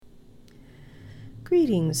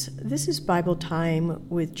Greetings, this is Bible Time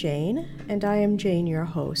with Jane, and I am Jane, your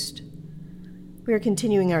host. We are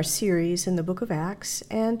continuing our series in the book of Acts,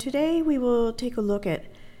 and today we will take a look at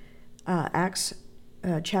Acts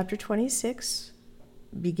chapter 26,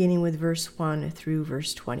 beginning with verse 1 through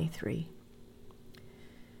verse 23.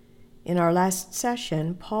 In our last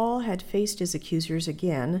session, Paul had faced his accusers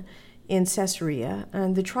again in Caesarea,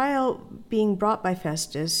 and the trial being brought by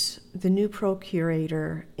Festus, the new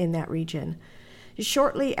procurator in that region.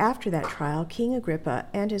 Shortly after that trial, King Agrippa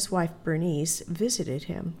and his wife Bernice visited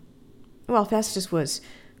him. While Festus was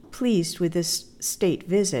pleased with this state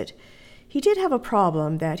visit, he did have a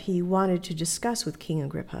problem that he wanted to discuss with King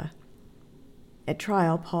Agrippa. At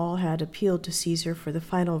trial, Paul had appealed to Caesar for the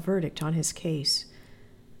final verdict on his case.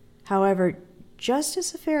 However, just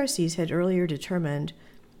as the Pharisees had earlier determined,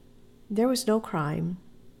 there was no crime,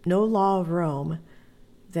 no law of Rome,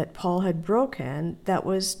 that Paul had broken that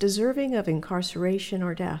was deserving of incarceration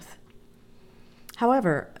or death.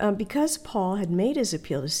 However, because Paul had made his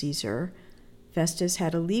appeal to Caesar, Festus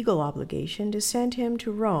had a legal obligation to send him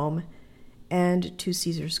to Rome and to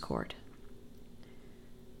Caesar's court.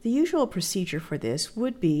 The usual procedure for this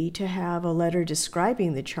would be to have a letter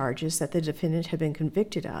describing the charges that the defendant had been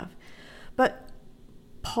convicted of, but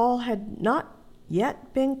Paul had not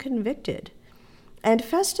yet been convicted. And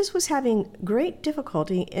Festus was having great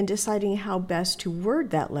difficulty in deciding how best to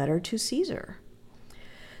word that letter to Caesar.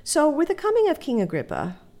 So with the coming of King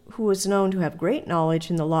Agrippa, who was known to have great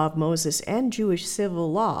knowledge in the law of Moses and Jewish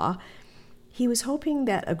civil law, he was hoping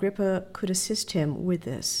that Agrippa could assist him with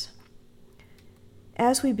this.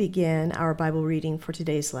 As we begin our Bible reading for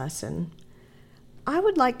today's lesson, I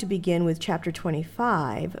would like to begin with chapter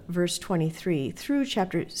 25, verse 23, through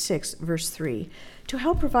chapter 6, verse 3, to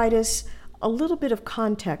help provide us a little bit of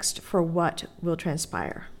context for what will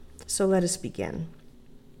transpire. So let us begin.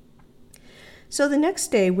 So the next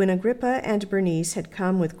day, when Agrippa and Bernice had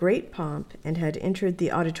come with great pomp and had entered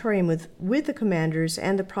the auditorium with the commanders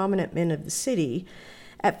and the prominent men of the city,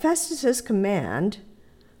 at Festus's command,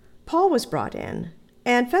 Paul was brought in.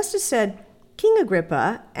 And Festus said, "King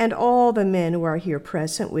Agrippa, and all the men who are here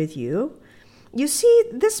present with you, you see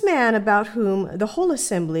this man about whom the whole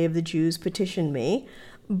assembly of the Jews petitioned me,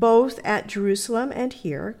 both at Jerusalem and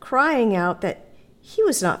here, crying out that he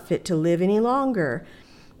was not fit to live any longer.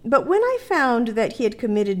 But when I found that he had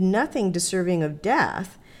committed nothing deserving of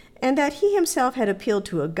death, and that he himself had appealed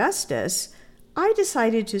to Augustus, I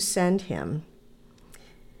decided to send him.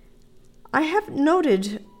 I have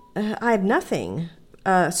nothing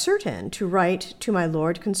certain to write to my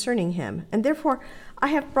Lord concerning him, and therefore I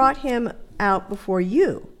have brought him out before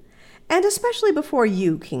you, and especially before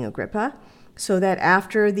you, King Agrippa, so that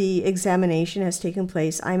after the examination has taken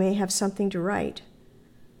place, I may have something to write.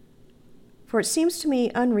 For it seems to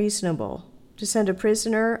me unreasonable to send a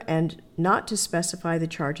prisoner and not to specify the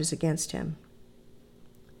charges against him."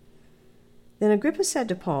 Then Agrippa said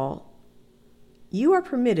to Paul, "You are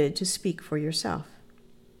permitted to speak for yourself."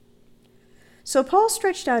 So Paul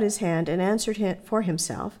stretched out his hand and answered for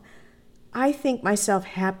himself, "I think myself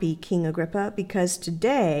happy, King Agrippa, because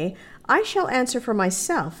today I shall answer for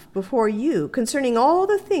myself before you concerning all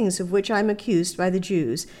the things of which I am accused by the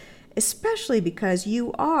Jews, especially because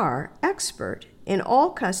you are expert in all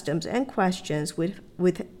customs and questions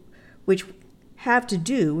which have to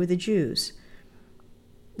do with the Jews.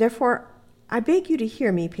 Therefore, I beg you to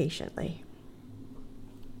hear me patiently."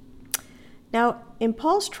 Now, in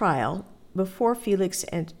Paul's trial before Felix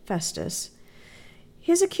and Festus,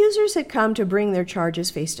 his accusers had come to bring their charges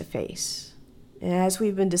face to face. As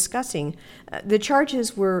we've been discussing, the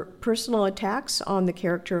charges were personal attacks on the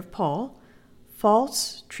character of Paul,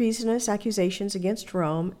 false, treasonous accusations against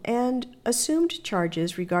Rome, and assumed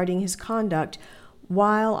charges regarding his conduct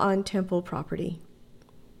while on temple property.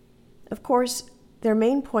 Of course, their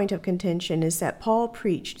main point of contention is that Paul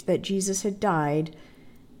preached that Jesus had died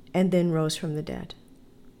and then rose from the dead.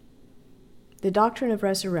 The doctrine of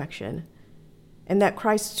resurrection, and that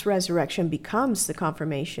Christ's resurrection becomes the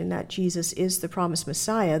confirmation that Jesus is the promised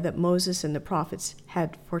Messiah that Moses and the prophets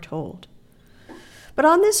had foretold. But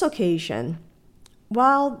on this occasion,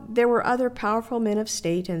 while there were other powerful men of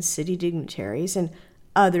state and city dignitaries and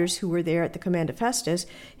others who were there at the command of Festus,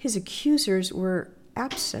 his accusers were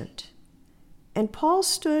absent. And Paul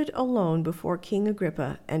stood alone before King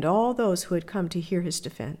Agrippa and all those who had come to hear his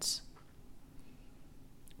defense.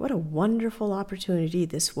 What a wonderful opportunity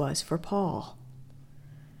this was for Paul.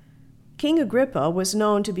 King Agrippa was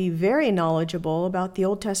known to be very knowledgeable about the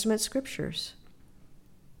Old Testament scriptures,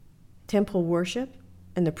 temple worship,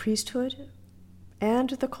 and the priesthood,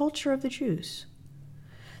 and the culture of the Jews.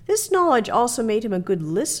 This knowledge also made him a good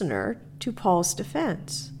listener to Paul's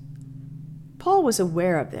defense. Paul was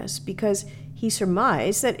aware of this because he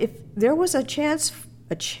surmised that if there was a chance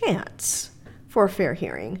for a fair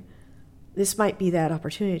hearing, this might be that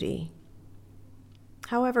opportunity.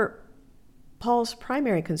 However, Paul's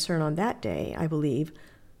primary concern on that day, I believe,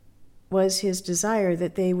 was his desire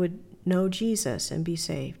that they would know Jesus and be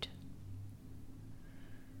saved.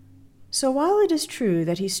 So while it is true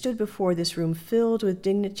that he stood before this room filled with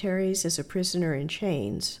dignitaries as a prisoner in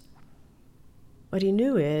chains, what he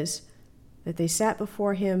knew is that they sat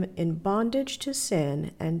before him in bondage to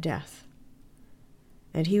sin and death.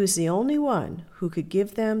 And he was the only one who could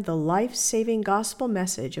give them the life-saving gospel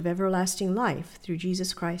message of everlasting life through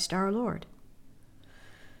Jesus Christ our Lord.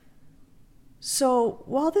 So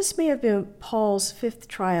while this may have been Paul's fifth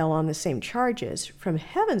trial on the same charges, from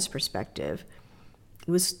heaven's perspective,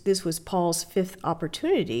 this was Paul's fifth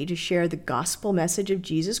opportunity to share the gospel message of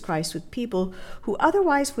Jesus Christ with people who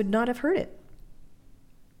otherwise would not have heard it.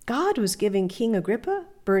 God was giving King Agrippa,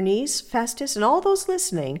 Bernice, Festus, and all those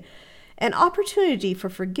listening an opportunity for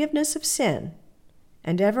forgiveness of sin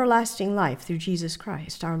and everlasting life through Jesus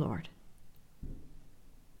Christ our Lord.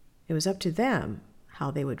 It was up to them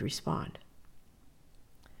how they would respond.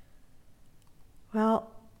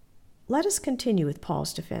 Well, let us continue with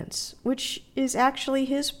Paul's defense, which is actually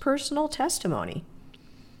his personal testimony.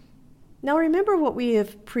 Now remember what we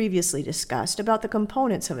have previously discussed about the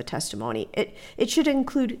components of a testimony. It should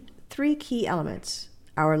include three key elements: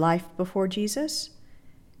 our life before Jesus,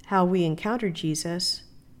 how we encountered Jesus,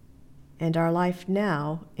 and our life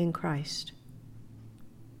now in Christ.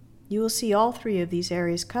 You will see all three of these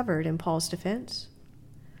areas covered in Paul's defense.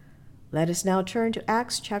 Let us now turn to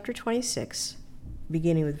Acts chapter 26,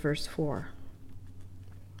 beginning with verse 4.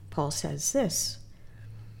 Paul says this: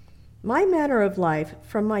 "My manner of life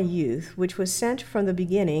from my youth, which was sent from the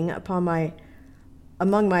beginning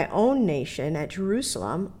among my own nation at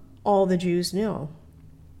Jerusalem, all the Jews knew.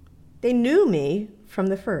 They knew me from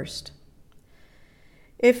the first.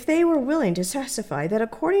 If they were willing to testify that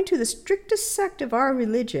according to the strictest sect of our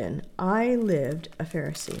religion, I lived a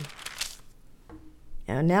Pharisee.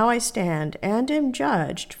 And now I stand and am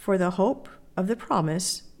judged for the hope of the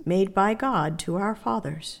promise made by God to our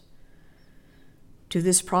fathers. To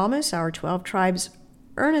this promise our 12 tribes,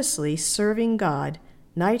 earnestly serving God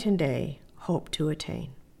night and day, hope to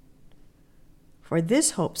attain. For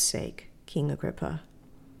this hope's sake, King Agrippa,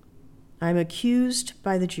 I am accused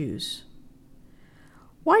by the Jews.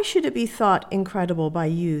 Why should it be thought incredible by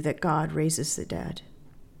you that God raises the dead?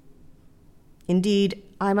 Indeed,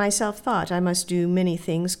 I myself thought I must do many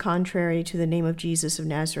things contrary to the name of Jesus of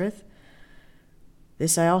Nazareth.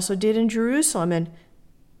 This I also did in Jerusalem, and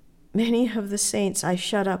many of the saints I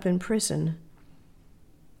shut up in prison,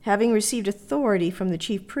 having received authority from the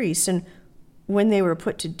chief priests, and when they were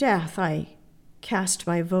put to death, I cast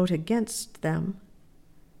my vote against them.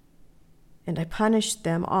 And I punished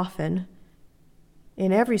them often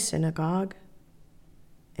in every synagogue,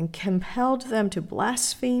 and compelled them to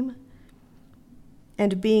blaspheme,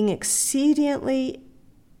 and being exceedingly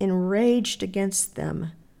enraged against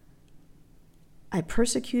them, I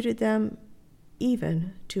persecuted them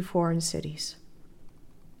even to foreign cities."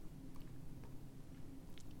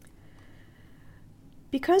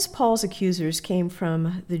 Because Paul's accusers came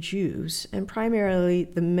from the Jews, and primarily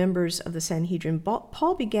the members of the Sanhedrin,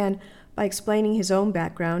 Paul began by explaining his own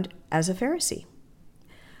background as a Pharisee.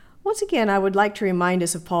 Once again, I would like to remind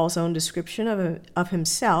us of Paul's own description of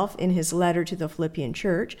himself in his letter to the Philippian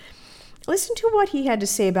church. Listen to what he had to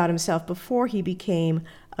say about himself before he became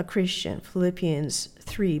a Christian. Philippians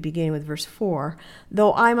 3, beginning with verse 4.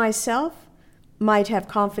 "Though I myself might have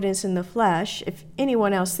confidence in the flesh, if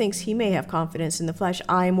anyone else thinks he may have confidence in the flesh,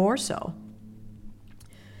 I more so.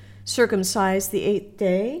 Circumcised the 8th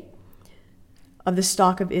day, of the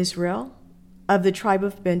stock of Israel, of the tribe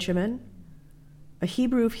of Benjamin, a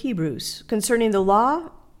Hebrew of Hebrews, concerning the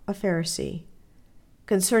law, a Pharisee,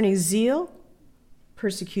 concerning zeal,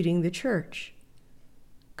 persecuting the church,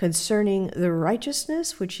 concerning the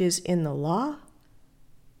righteousness which is in the law,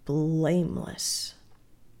 blameless."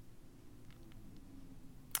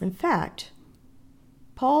 In fact,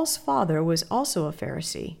 Paul's father was also a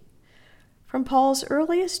Pharisee. From Paul's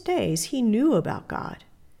earliest days, he knew about God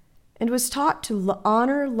and was taught to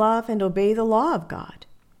honor, love, and obey the law of God.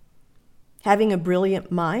 Having a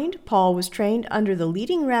brilliant mind, Paul was trained under the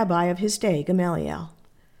leading rabbi of his day, Gamaliel.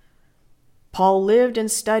 Paul lived and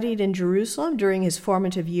studied in Jerusalem during his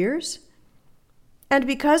formative years, and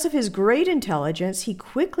because of his great intelligence, he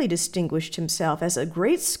quickly distinguished himself as a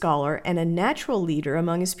great scholar and a natural leader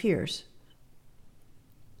among his peers.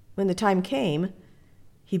 When the time came,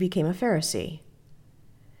 he became a Pharisee.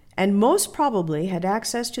 and most probably had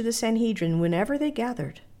access to the Sanhedrin whenever they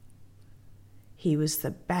gathered. He was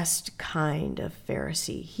the best kind of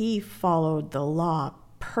Pharisee. He followed the law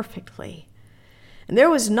perfectly. And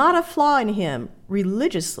there was not a flaw in him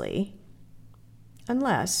religiously,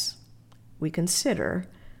 unless we consider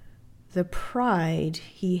the pride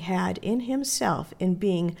he had in himself in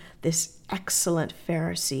being this excellent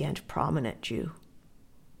Pharisee and prominent Jew.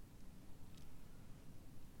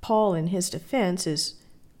 Paul, in his defense, is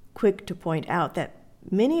quick to point out that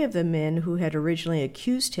many of the men who had originally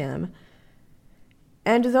accused him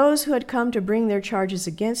and those who had come to bring their charges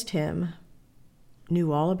against him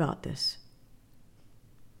knew all about this.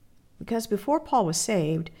 Because before Paul was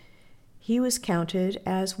saved, he was counted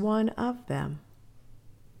as one of them.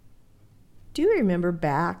 Do you remember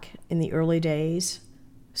back in the early days,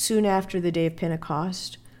 soon after the day of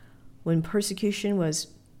Pentecost, when persecution was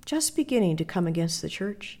just beginning to come against the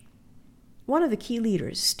church? One of the key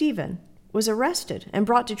leaders, Stephen, was arrested and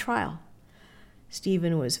brought to trial.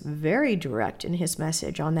 Stephen was very direct in his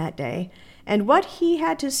message on that day, and what he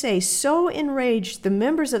had to say so enraged the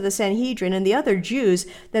members of the Sanhedrin and the other Jews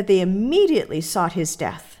that they immediately sought his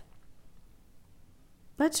death.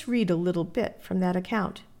 Let's read a little bit from that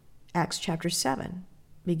account, Acts chapter 7,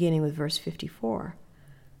 beginning with verse 54.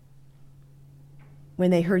 When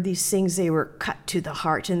they heard these things, they were cut to the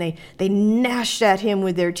heart, and they gnashed at him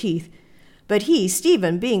with their teeth. But he,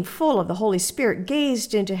 Stephen, being full of the Holy Spirit,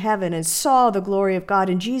 gazed into heaven and saw the glory of God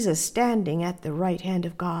and Jesus standing at the right hand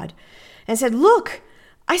of God, and said, "Look,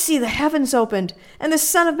 I see the heavens opened, and the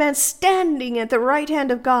Son of Man standing at the right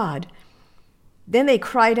hand of God." Then they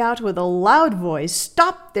cried out with a loud voice,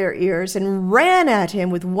 stopped their ears, and ran at him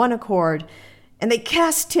with one accord. And they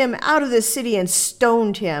cast him out of the city and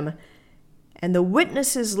stoned him. And the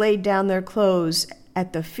witnesses laid down their clothes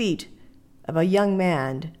at the feet of a young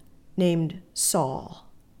man named Saul.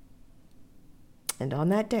 And on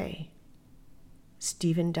that day,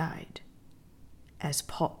 Stephen died as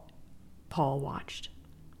Paul watched.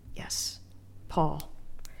 Yes, Paul.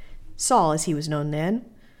 Saul, as he was known then,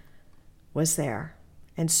 was there,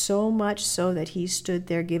 and so much so that he stood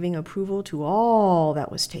there giving approval to all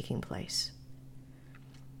that was taking place.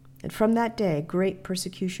 And from that day, great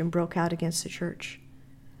persecution broke out against the church,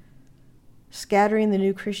 scattering the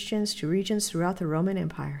new Christians to regions throughout the Roman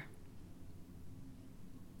Empire.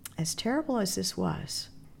 As terrible as this was,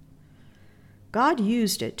 God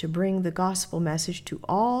used it to bring the gospel message to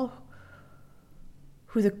all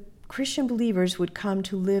who the Christian believers would come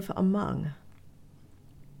to live among.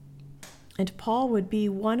 And Paul would be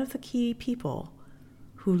one of the key people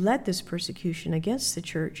who led this persecution against the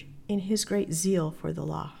church in his great zeal for the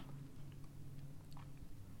law.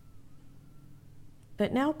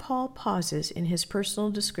 But now Paul pauses in his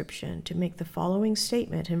personal description to make the following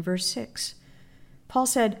statement in verse 6. Paul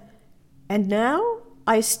said, "And now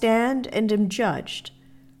I stand and am judged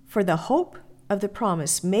for the hope of the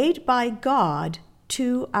promise made by God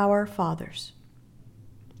to our fathers."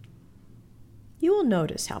 You will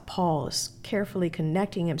notice how Paul is carefully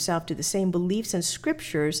connecting himself to the same beliefs and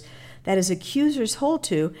scriptures that his accusers hold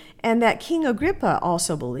to and that King Agrippa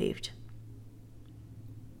also believed.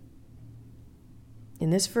 In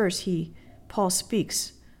this verse, Paul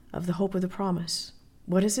speaks of the hope of the promise.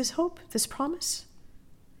 What is this hope, this promise?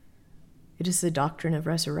 It is the doctrine of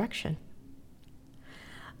resurrection.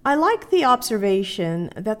 I like the observation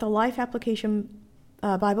that the Life Application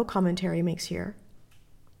Bible Commentary makes here.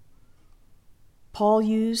 Paul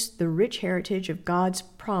used the rich heritage of God's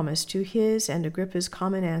promise to his and Agrippa's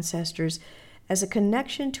common ancestors as a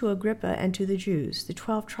connection to Agrippa and to the Jews, the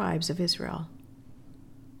 12 tribes of Israel.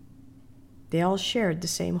 They all shared the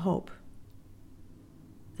same hope,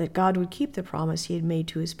 that God would keep the promise he had made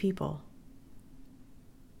to his people.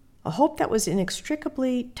 A hope that was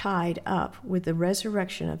inextricably tied up with the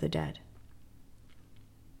resurrection of the dead.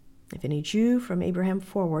 If any Jew from Abraham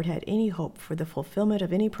forward had any hope for the fulfillment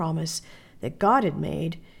of any promise that God had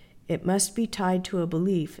made, it must be tied to a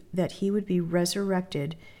belief that he would be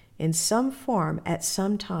resurrected in some form at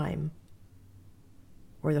some time,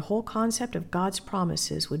 or the whole concept of God's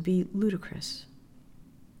promises would be ludicrous.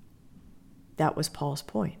 That was Paul's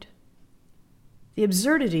point. The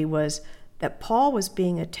absurdity was that Paul was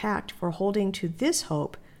being attacked for holding to this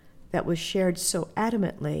hope that was shared so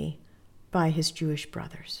adamantly by his Jewish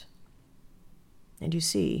brothers. And you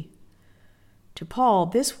see, to Paul,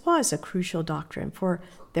 this was a crucial doctrine, for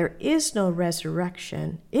there is no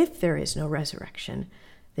resurrection. If there is no resurrection,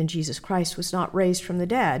 then Jesus Christ was not raised from the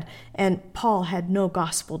dead, and Paul had no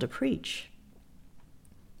gospel to preach.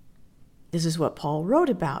 This is what Paul wrote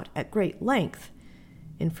about at great length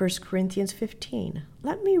in 1 Corinthians 15.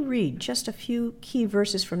 Let me read just a few key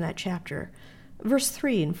verses from that chapter. Verse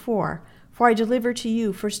 3 and 4. For I delivered to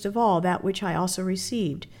you, first of all, that which I also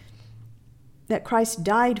received, that Christ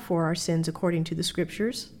died for our sins according to the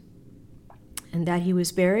Scriptures, and that he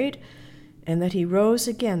was buried, and that he rose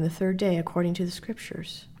again the third day according to the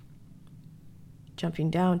Scriptures. Jumping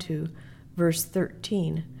down to verse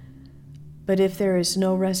 13. But if there is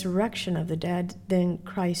no resurrection of the dead, then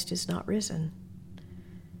Christ is not risen.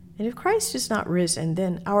 And if Christ is not risen,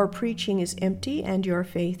 then our preaching is empty, and your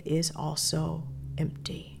faith is also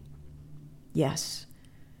empty. Yes.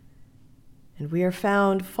 And we are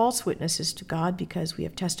found false witnesses to God, because we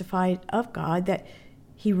have testified of God that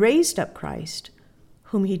he raised up Christ,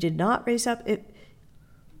 whom he did not raise up if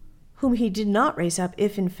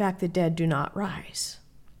in fact the dead do not rise.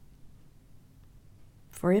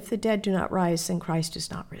 For if the dead do not rise, then Christ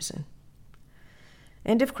is not risen.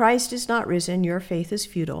 And if Christ is not risen, your faith is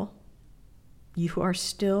futile. You are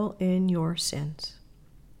still in your sins.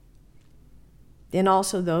 Then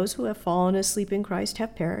also those who have fallen asleep in Christ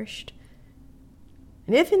have perished.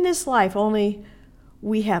 And if in this life only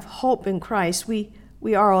we have hope in Christ, we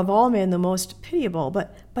are of all men the most pitiable.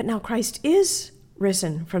 But now Christ is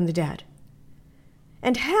risen from the dead,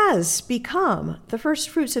 and has become the first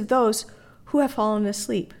fruits of those who have fallen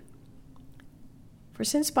asleep. For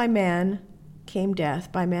since by man came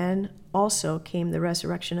death, by man also came the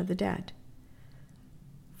resurrection of the dead.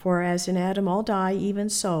 For as in Adam all die, even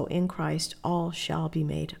so in Christ all shall be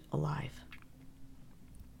made alive.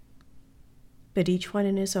 But each one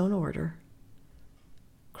in his own order.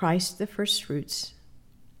 Christ the first fruits,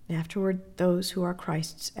 and afterward those who are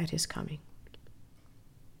Christ's at his coming.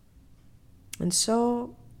 And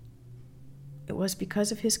so it was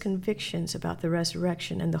because of his convictions about the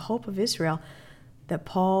resurrection and the hope of Israel that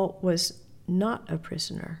Paul was not a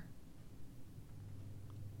prisoner,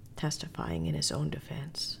 testifying in his own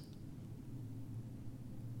defense.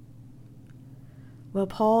 Well,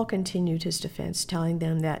 Paul continued his defense, telling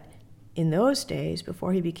them that in those days,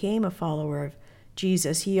 before he became a follower of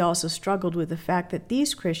Jesus, he also struggled with the fact that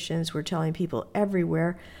these Christians were telling people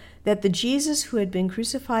everywhere that the Jesus who had been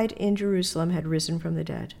crucified in Jerusalem had risen from the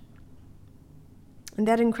dead. And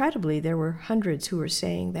that incredibly, there were hundreds who were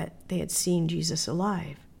saying that they had seen Jesus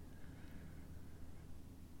alive.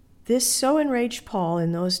 This so enraged Paul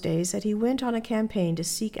in those days that he went on a campaign to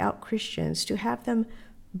seek out Christians, to have them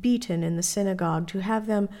beaten in the synagogue, to have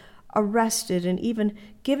them arrested, and even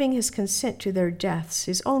giving his consent to their deaths.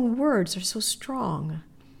 His own words are so strong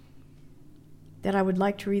that I would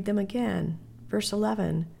like to read them again. Verse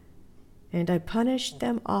 11, and I punished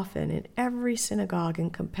them often in every synagogue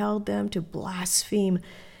and compelled them to blaspheme,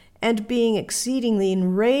 and being exceedingly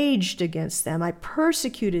enraged against them, I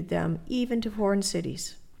persecuted them even to foreign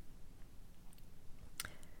cities.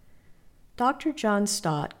 Dr. John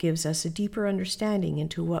Stott gives us a deeper understanding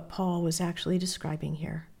into what Paul was actually describing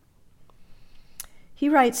here. He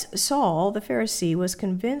writes, Saul, the Pharisee, was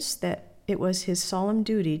convinced that it was his solemn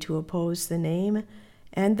duty to oppose the name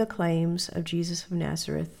and the claims of Jesus of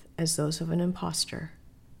Nazareth as those of an impostor.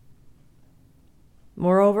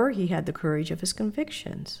 Moreover, he had the courage of his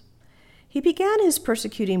convictions. He began his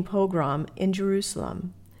persecuting pogrom in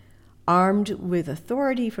Jerusalem. Armed with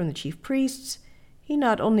authority from the chief priests, he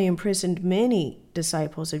not only imprisoned many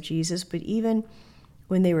disciples of Jesus, but even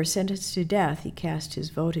when they were sentenced to death, he cast his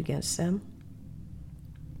vote against them.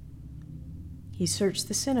 He searched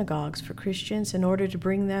the synagogues for Christians in order to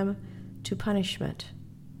bring them to punishment.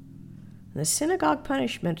 And the synagogue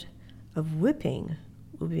punishment of whipping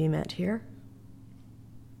will be meant here.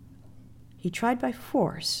 He tried by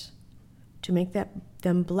force to make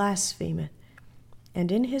them blaspheme,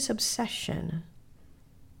 and in his obsession,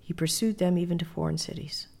 he pursued them even to foreign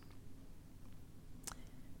cities.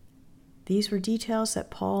 These were details that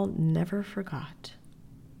Paul never forgot.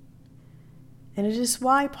 And it is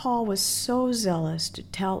why Paul was so zealous to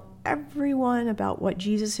tell everyone about what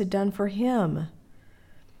Jesus had done for him,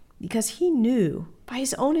 because he knew, by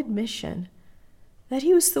his own admission, that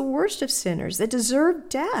he was the worst of sinners that deserved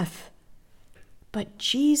death. But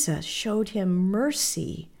Jesus showed him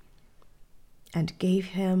mercy and gave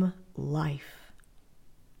him life.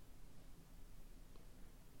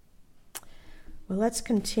 Well, let's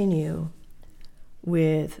continue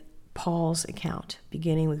with Paul's account,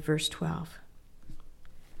 beginning with verse 12.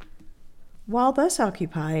 While thus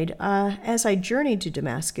occupied, as I journeyed to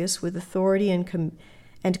Damascus with authority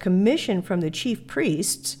and commission from the chief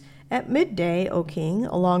priests, at midday, O king,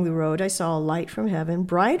 along the road I saw a light from heaven,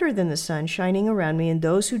 brighter than the sun, shining around me and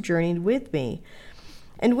those who journeyed with me.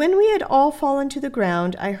 And when we had all fallen to the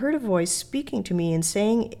ground, I heard a voice speaking to me and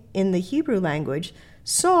saying in the Hebrew language,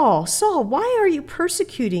 Saul, Saul, why are you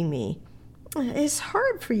persecuting me? It's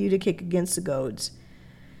hard for you to kick against the goads.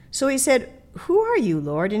 So he said, Who are you,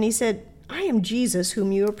 Lord? And he said, I am Jesus,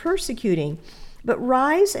 whom you are persecuting. But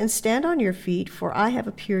rise and stand on your feet, for I have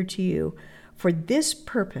appeared to you for this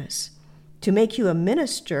purpose, to make you a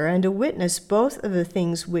minister and a witness both of the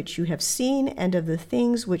things which you have seen and of the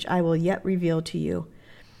things which I will yet reveal to you.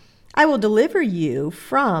 I will deliver you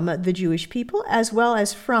from the Jewish people as well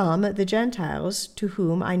as from the Gentiles, to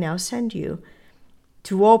whom I now send you,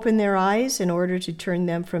 to open their eyes in order to turn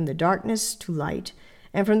them from the darkness to light,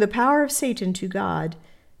 and from the power of Satan to God,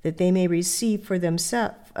 that they may receive for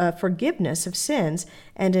themselves forgiveness of sins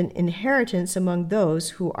and an inheritance among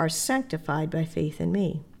those who are sanctified by faith in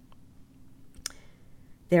me.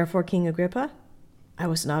 Therefore, King Agrippa, I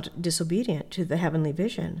was not disobedient to the heavenly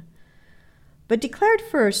vision, but declared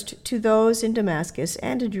first to those in Damascus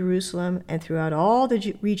and in Jerusalem and throughout all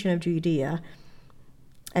the region of Judea,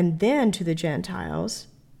 and then to the Gentiles,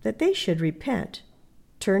 that they should repent,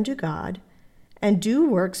 turn to God, and do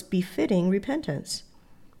works befitting repentance.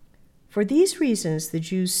 For these reasons the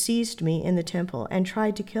Jews seized me in the temple and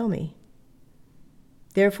tried to kill me.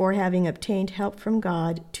 Therefore, having obtained help from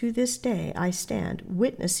God, to this day I stand,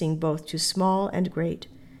 witnessing both to small and great,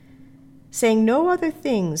 saying no other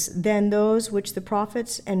things than those which the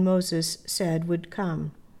prophets and Moses said would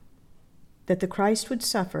come, that the Christ would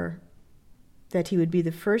suffer, that he would be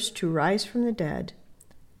the first to rise from the dead,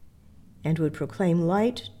 and would proclaim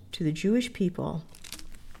light to the Jewish people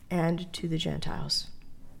and to the Gentiles.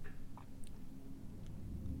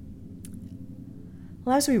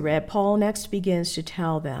 Well, as we read, Paul next begins to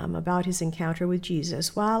tell them about his encounter with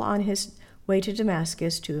Jesus while on his way to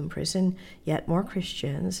Damascus to imprison yet more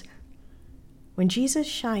Christians, when Jesus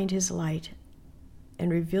shined his light and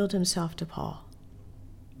revealed himself to Paul.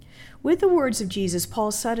 With the words of Jesus, Paul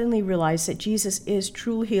suddenly realized that Jesus is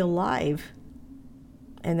truly alive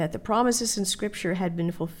and that the promises in Scripture had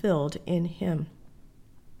been fulfilled in him.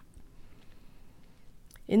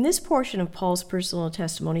 In this portion of Paul's personal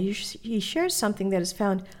testimony, he shares something that is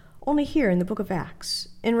found only here in the book of Acts,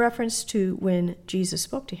 in reference to when Jesus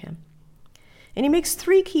spoke to him. And he makes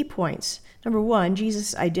three key points. Number one,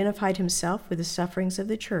 Jesus identified himself with the sufferings of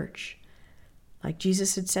the church. Like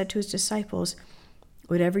Jesus had said to his disciples,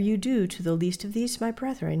 "Whatever you do to the least of these, my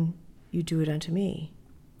brethren, you do it unto me."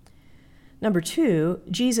 Number two,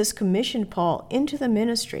 Jesus commissioned Paul into the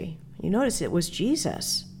ministry. You notice it was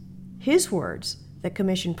Jesus, his words, that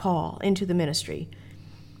commissioned Paul into the ministry,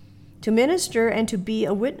 to minister and to be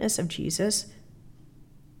a witness of Jesus,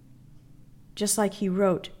 just like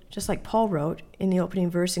Paul wrote in the opening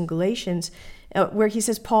verse in Galatians, where he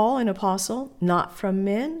says, Paul, an apostle, not from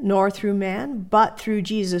men, nor through man, but through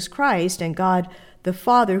Jesus Christ and God the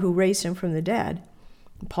Father who raised him from the dead.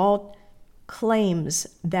 Paul claims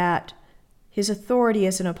that his authority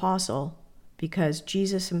as an apostle because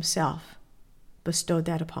Jesus himself bestowed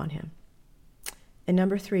that upon him. And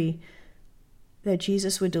number three, that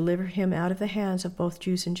Jesus would deliver him out of the hands of both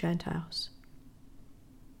Jews and Gentiles.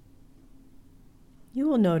 You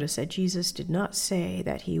will notice that Jesus did not say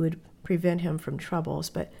that he would prevent him from troubles,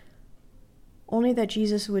 but only that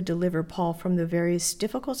Jesus would deliver Paul from the various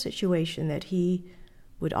difficult situations that he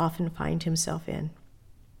would often find himself in.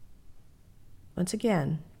 Once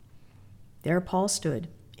again, there Paul stood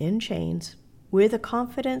in chains with a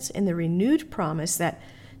confidence in the renewed promise that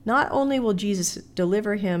not only will Jesus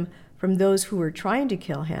deliver him from those who were trying to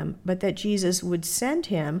kill him, but that Jesus would send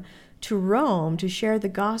him to Rome to share the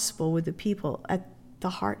gospel with the people at the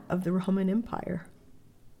heart of the Roman Empire.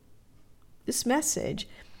 This message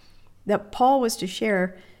that Paul was to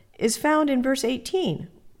share is found in verse 18,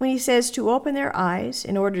 when he says to open their eyes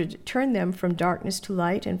in order to turn them from darkness to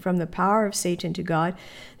light and from the power of Satan to God,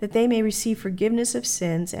 that they may receive forgiveness of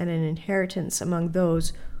sins and an inheritance among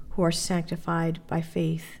those who are sanctified by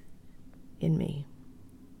faith in me.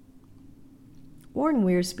 Warren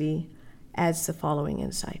Wiersbe adds the following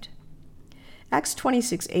insight. Acts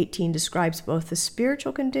 26:18 describes both the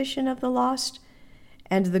spiritual condition of the lost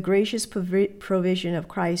and the gracious provision of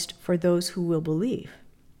Christ for those who will believe.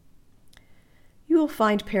 You will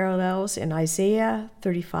find parallels in Isaiah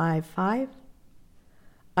 35:5,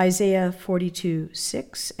 Isaiah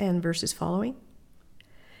 42:6 and verses following,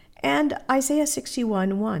 and Isaiah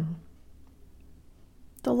 61:1.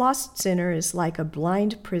 The lost sinner is like a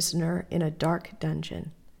blind prisoner in a dark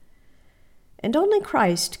dungeon, and only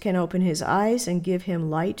Christ can open his eyes and give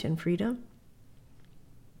him light and freedom.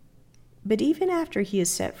 But even after he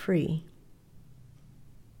is set free,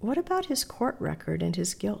 what about his court record and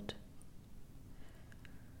his guilt?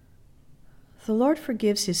 The Lord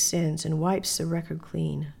forgives his sins and wipes the record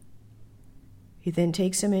clean. He then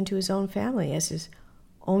takes him into his own family as his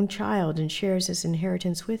own child and shares his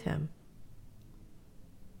inheritance with him.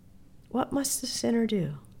 What must the sinner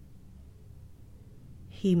do?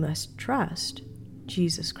 He must trust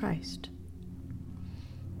Jesus Christ.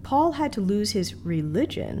 Paul had to lose his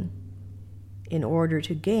religion in order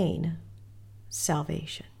to gain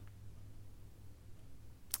salvation.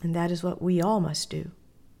 And that is what we all must do.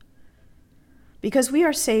 Because we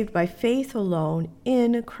are saved by faith alone,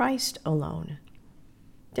 in Christ alone.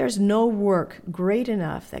 There's no work great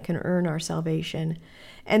enough that can earn our salvation,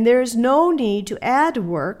 and there is no need to add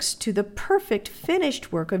works to the perfect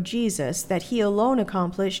finished work of Jesus that he alone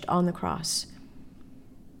accomplished on the cross.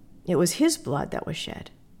 It was his blood that was shed,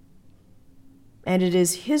 and it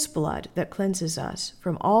is his blood that cleanses us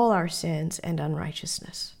from all our sins and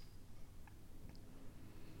unrighteousness.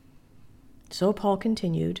 So Paul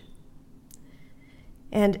continued,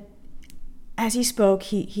 and as he spoke,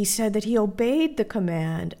 he said that he obeyed the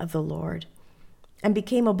command of the Lord and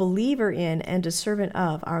became a believer in and a servant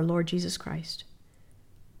of our Lord Jesus Christ.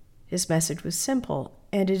 His message was simple,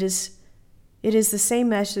 and it is the same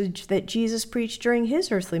message that Jesus preached during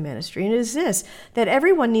his earthly ministry, and it is this, that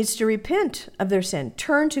everyone needs to repent of their sin,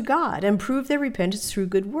 turn to God, and prove their repentance through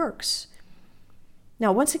good works.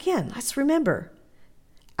 Now, once again, let's remember,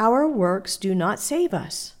 our works do not save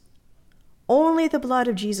us. Only the blood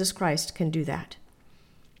of Jesus Christ can do that.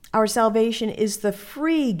 Our salvation is the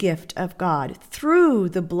free gift of God through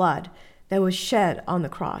the blood that was shed on the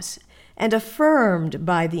cross and affirmed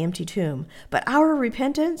by the empty tomb. But our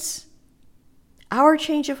repentance, our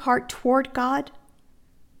change of heart toward God,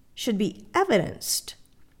 should be evidenced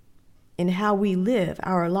in how we live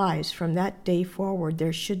our lives from that day forward.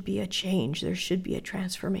 There should be a change. There should be a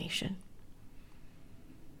transformation.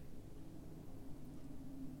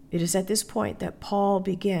 It is at this point that Paul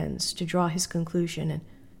begins to draw his conclusion, and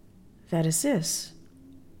that is this: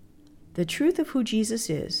 the truth of who Jesus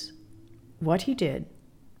is, what he did,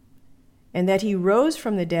 and that he rose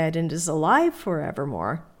from the dead and is alive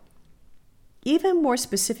forevermore. Even more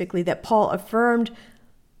specifically, that Paul affirmed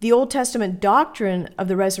the Old Testament doctrine of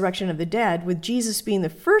the resurrection of the dead, with Jesus being the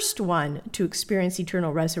first one to experience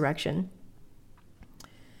eternal resurrection.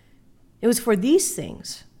 It was for these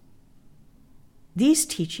things, these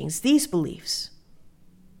teachings, these beliefs,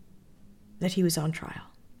 that he was on trial.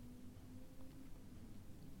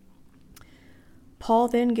 Paul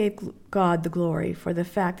then gave God the glory for the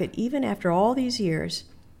fact that even after all these years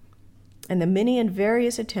and the many and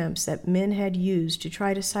various attempts that men had used to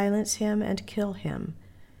try to silence him and kill him,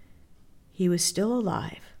 he was still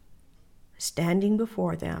alive, standing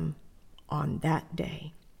before them on that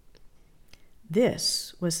day.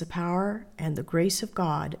 This was the power and the grace of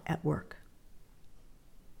God at work.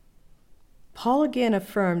 Paul again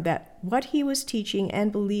affirmed that what he was teaching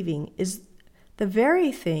and believing is the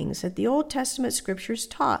very things that the Old Testament scriptures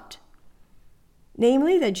taught,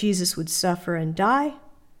 namely that Jesus would suffer and die,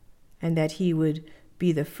 and that he would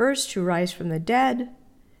be the first to rise from the dead,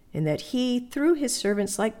 and that he, through his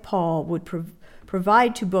servants like Paul, would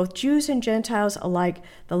provide to both Jews and Gentiles alike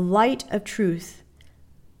the light of truth,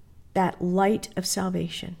 that light of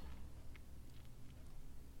salvation.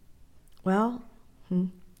 Well,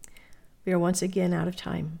 we are once again out of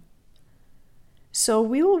time. So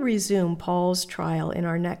we will resume Paul's trial in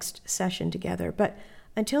our next session together. But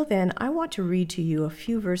until then, I want to read to you a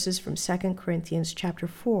few verses from 2 Corinthians chapter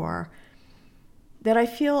 4 that I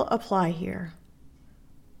feel apply here.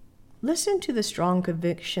 Listen to the strong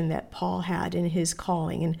conviction that Paul had in his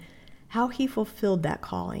calling and how he fulfilled that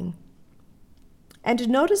calling. And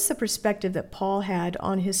notice the perspective that Paul had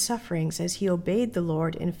on his sufferings as he obeyed the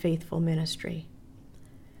Lord in faithful ministry.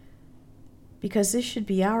 Because this should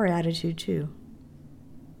be our attitude too.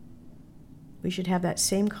 We should have that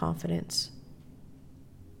same confidence,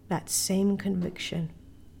 that same conviction.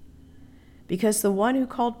 Because the one who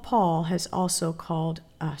called Paul has also called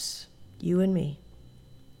us, you and me.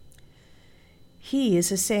 He is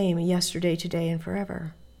the same yesterday, today, and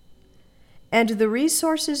forever. And the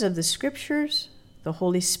resources of the Scriptures, the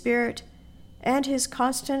Holy Spirit, and his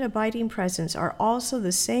constant abiding presence are also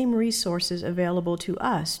the same resources available to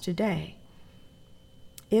us today,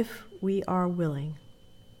 if we are willing.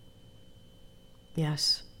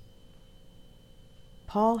 Yes,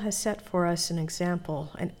 Paul has set for us an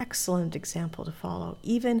example, an excellent example to follow,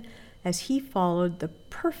 even as he followed the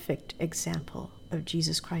perfect example of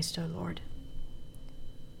Jesus Christ our Lord.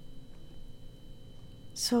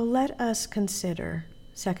 So let us consider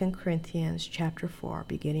 2 Corinthians chapter 4,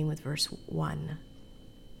 beginning with verse 1.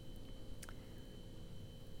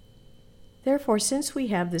 Therefore, since we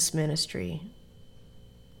have this ministry,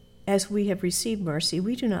 as we have received mercy,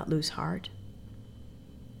 we do not lose heart.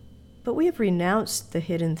 But we have renounced the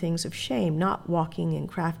hidden things of shame, not walking in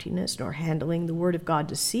craftiness nor handling the word of God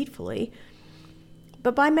deceitfully,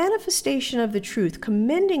 but by manifestation of the truth,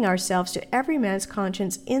 commending ourselves to every man's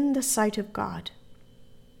conscience in the sight of God.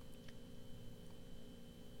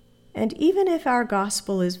 And even if our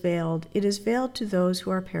gospel is veiled, it is veiled to those who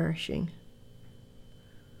are perishing,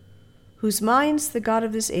 whose minds the God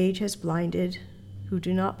of this age has blinded, who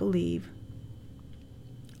do not believe,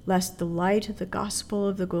 lest the light of the gospel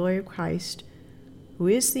of the glory of Christ, who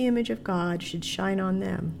is the image of God, should shine on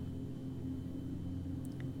them.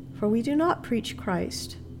 For we do not preach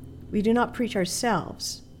Christ, we do not preach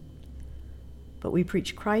ourselves, but we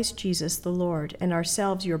preach Christ Jesus the Lord, and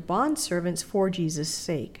ourselves your bondservants for Jesus'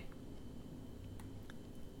 sake.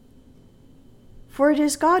 For it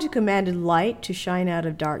is God who commanded light to shine out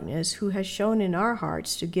of darkness, who has shown in our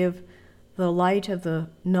hearts to give the light of the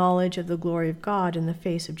knowledge of the glory of God in the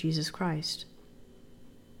face of Jesus Christ.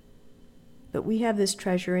 But we have this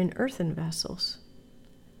treasure in earthen vessels,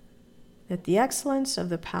 that the excellence of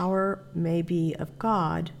the power may be of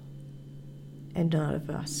God and not of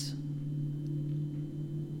us.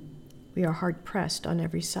 We are hard pressed on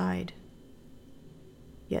every side,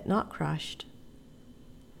 yet not crushed.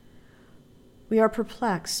 We are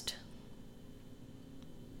perplexed,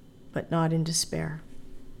 but not in despair.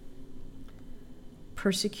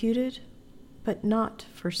 Persecuted, but not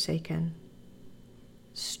forsaken.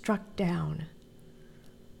 Struck down,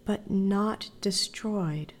 but not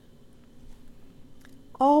destroyed.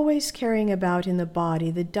 Always carrying about in the body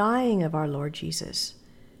the dying of our Lord Jesus,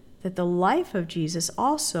 that the life of Jesus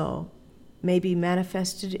also may be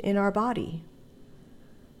manifested in our body.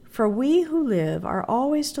 For we who live are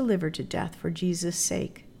always delivered to death for Jesus'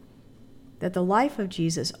 sake, that the life of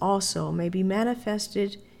Jesus also may be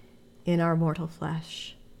manifested in our mortal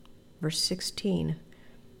flesh. Verse 16.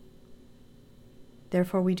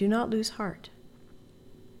 Therefore we do not lose heart.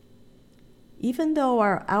 Even though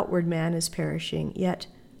our outward man is perishing, yet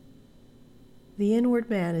the inward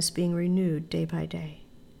man is being renewed day by day.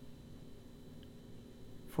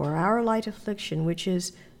 For our light affliction, which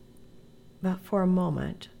is but for a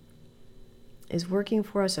moment, is working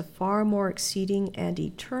for us a far more exceeding and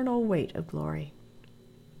eternal weight of glory.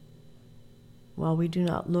 While we do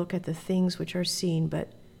not look at the things which are seen,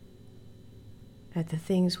 but at the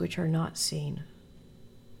things which are not seen.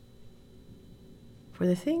 For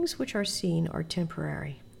the things which are seen are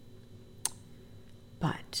temporary,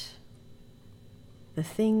 but the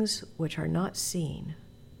things which are not seen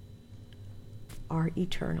are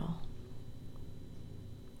eternal.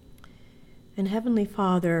 And Heavenly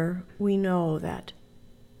Father, we know that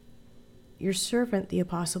your servant, the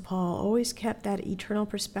Apostle Paul, always kept that eternal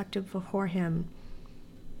perspective before him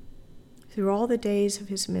through all the days of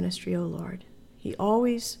his ministry, O Lord. He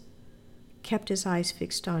always kept his eyes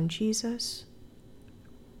fixed on Jesus.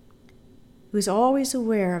 He was always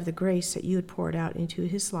aware of the grace that you had poured out into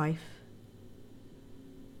his life.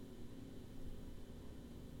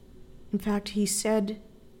 In fact, he said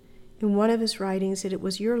in one of his writings that it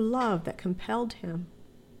was your love that compelled him.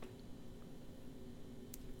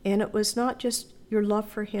 And it was not just your love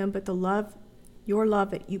for him, but your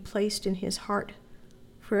love that you placed in his heart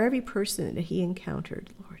for every person that he encountered,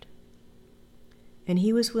 Lord. And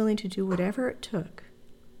he was willing to do whatever it took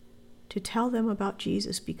to tell them about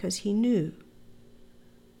Jesus, because he knew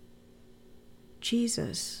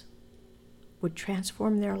Jesus would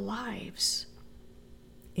transform their lives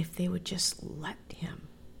if they would just let him.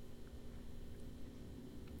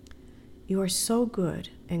 You are so good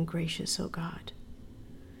and gracious, O God.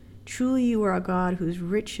 Truly you are a God who is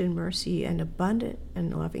rich in mercy and abundant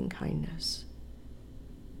in loving kindness.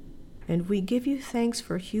 And we give you thanks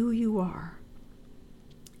for who you are.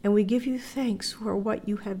 And we give you thanks for what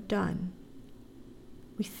you have done.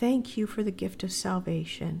 We thank you for the gift of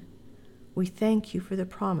salvation. We thank you for the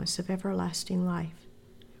promise of everlasting life.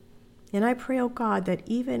 And I pray, O God, that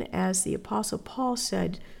even as the Apostle Paul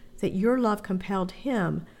said that your love compelled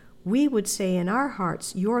him, we would say in our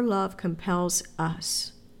hearts, your love compels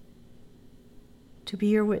us to be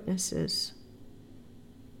your witnesses,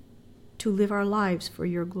 to live our lives for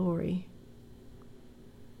your glory,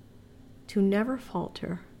 to never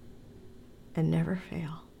falter and never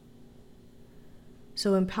fail.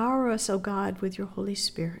 So empower us, O God, with your Holy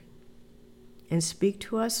Spirit, and speak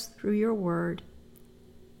to us through your word.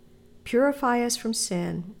 Purify us from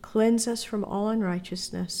sin, cleanse us from all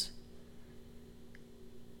unrighteousness.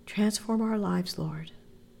 Transform our lives, Lord.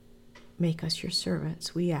 Make us your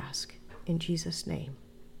servants, we ask, in Jesus' name.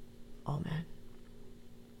 Amen.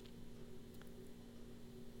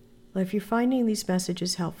 Well, if you're finding these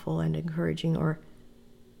messages helpful and encouraging, or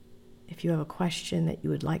If you have a question that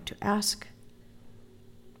you would like to ask,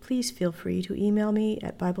 please feel free to email me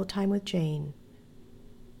at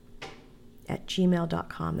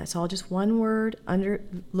bibletimewithjane@gmail.com. That's all just one word under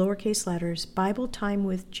lowercase letters,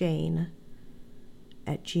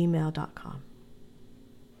 bibletimewithjane@gmail.com.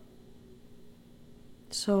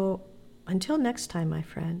 So until next time, my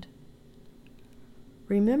friend,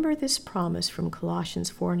 remember this promise from Colossians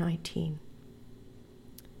 4:19.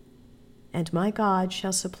 And my God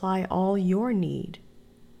shall supply all your need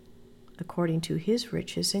according to his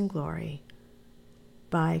riches in glory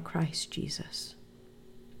by Christ Jesus.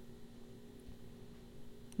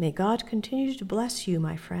 May God continue to bless you,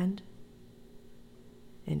 my friend,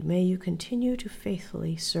 and may you continue to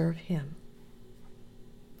faithfully serve him.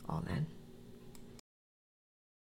 Amen.